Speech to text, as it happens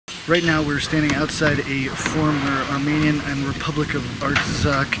Right now we're standing outside a former Armenian and Republic of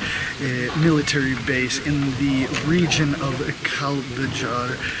Artsakh military base in the region of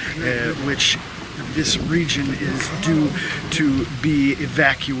Kelbajar, which this region is due to be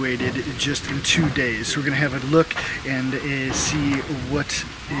evacuated just in 2 days. So we're going to have a look and see what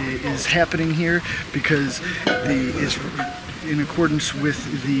is happening here, because in accordance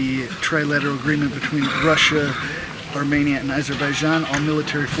with the trilateral agreement between Russia, Armenia and Azerbaijan, all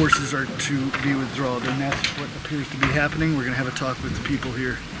military forces are to be withdrawn, and that's what appears to be happening. We're going to have a talk with the people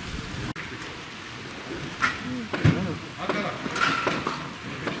here.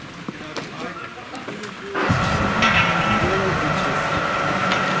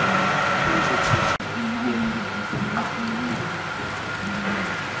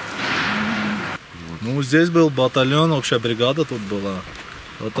 Ну, здесь был батальон, общая бригада тут была.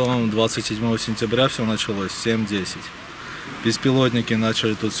 Потом 27 сентября все началось, 7-10. Беспилотники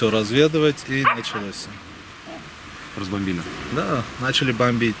начали тут все разведывать, и началось. Разбомбили? Да, начали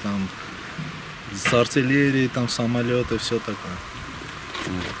бомбить там с артиллерии, там самолеты, все такое.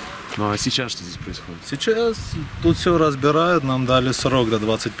 Ну а сейчас что здесь происходит? Сейчас тут все разбирают, нам дали срок до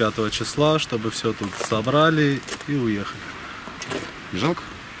 25 числа, чтобы все тут собрали и уехали. Не жалко?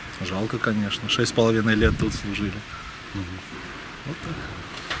 Жалко, конечно. 6,5 лет тут служили. Вот так.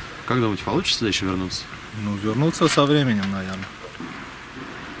 Как думаете, получится сюда еще вернуться? Ну, вернуться со временем, наверное.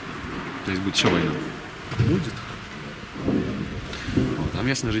 То есть будет еще война? Будет. Вот. А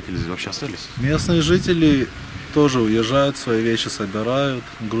местные жители здесь вообще остались? Местные жители тоже уезжают, свои вещи собирают,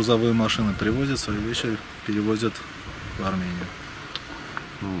 грузовые машины привозят, свои вещи перевозят в Армению.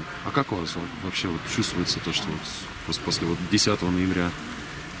 Ну, а как у вас вообще чувствуется то, что после 10 ноября?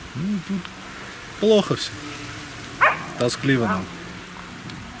 Ну, тут плохо все. Тоскливо нам.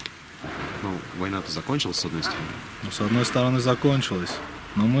 Ну, война-то закончилась, с одной стороны. Ну, с одной стороны закончилась,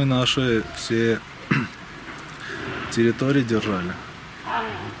 но мы наши все территории держали.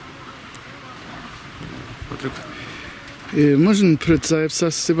 Патрик? Можно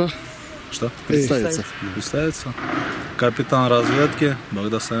представиться себя? Что? Представиться. Представиться? Капитан разведки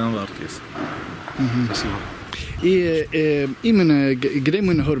Багдасарян Варкис. Спасибо. И именно где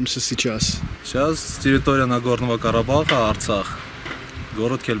мы находимся сейчас? Сейчас территория Нагорного Карабаха, Арцах,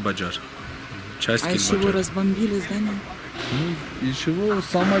 город Келбаджар. Часть А из чего разбомбили здание? Ну, из чего?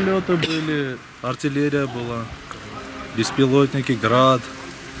 Самолеты были, артиллерия была, беспилотники, град,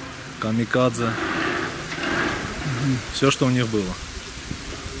 камикадзе. Все, что у них было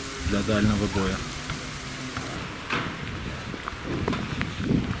для дальнего боя.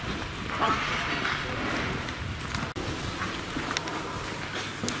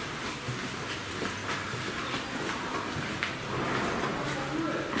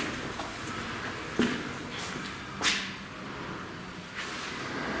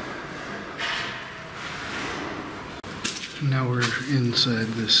 Now we're inside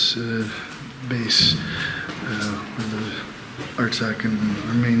this base where the Artsakh and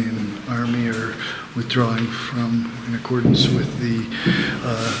Armenian army are withdrawing from, in accordance with the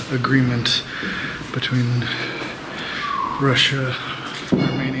agreement between Russia,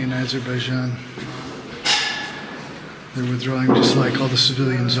 Armenia and Azerbaijan. They're withdrawing just like all the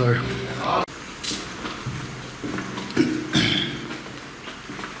civilians are.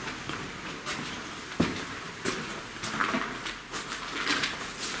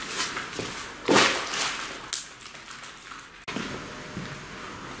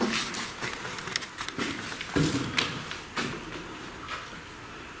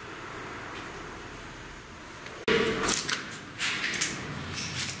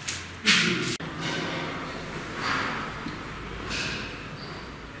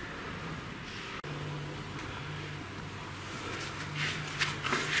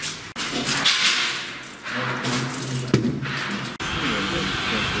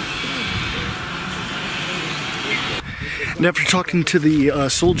 And after talking to the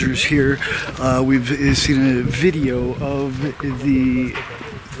soldiers here, we've seen a video of the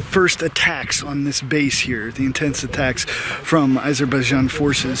first attacks on this base here, the intense attacks from Azerbaijan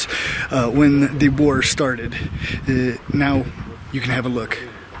forces when the war started. Now you can have a look.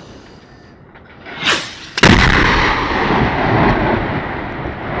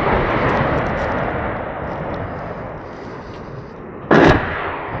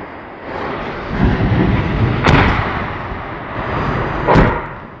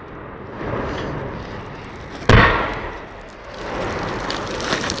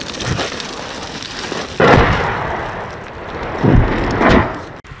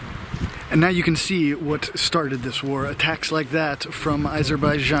 And now you can see what started this war, attacks like that from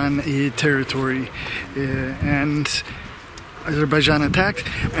Azerbaijan territory. And Azerbaijan attacked,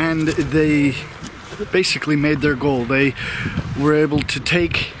 and they basically made their goal. They were able to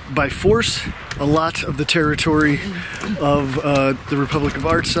take by force a lot of the territory of the Republic of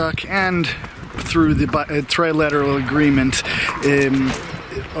Artsakh, and through the trilateral agreement,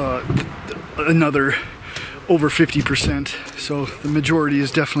 another over 50%. So the majority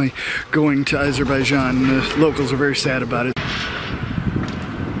is definitely going to Azerbaijan. The locals are very sad about it.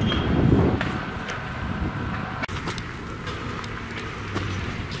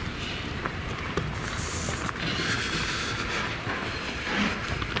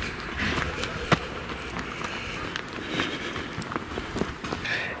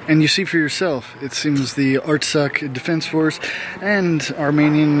 And you see for yourself, it seems the Artsakh Defense Force and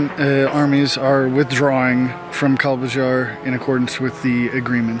Armenian armies are withdrawing from Kelbajar in accordance with the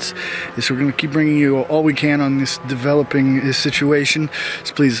agreements. So we're going to keep bringing you all we can on this developing situation.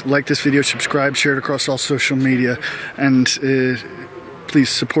 So please like this video, subscribe, share it across all social media, and please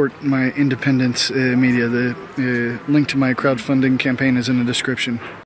support my independent media. The link to my crowdfunding campaign is in the description.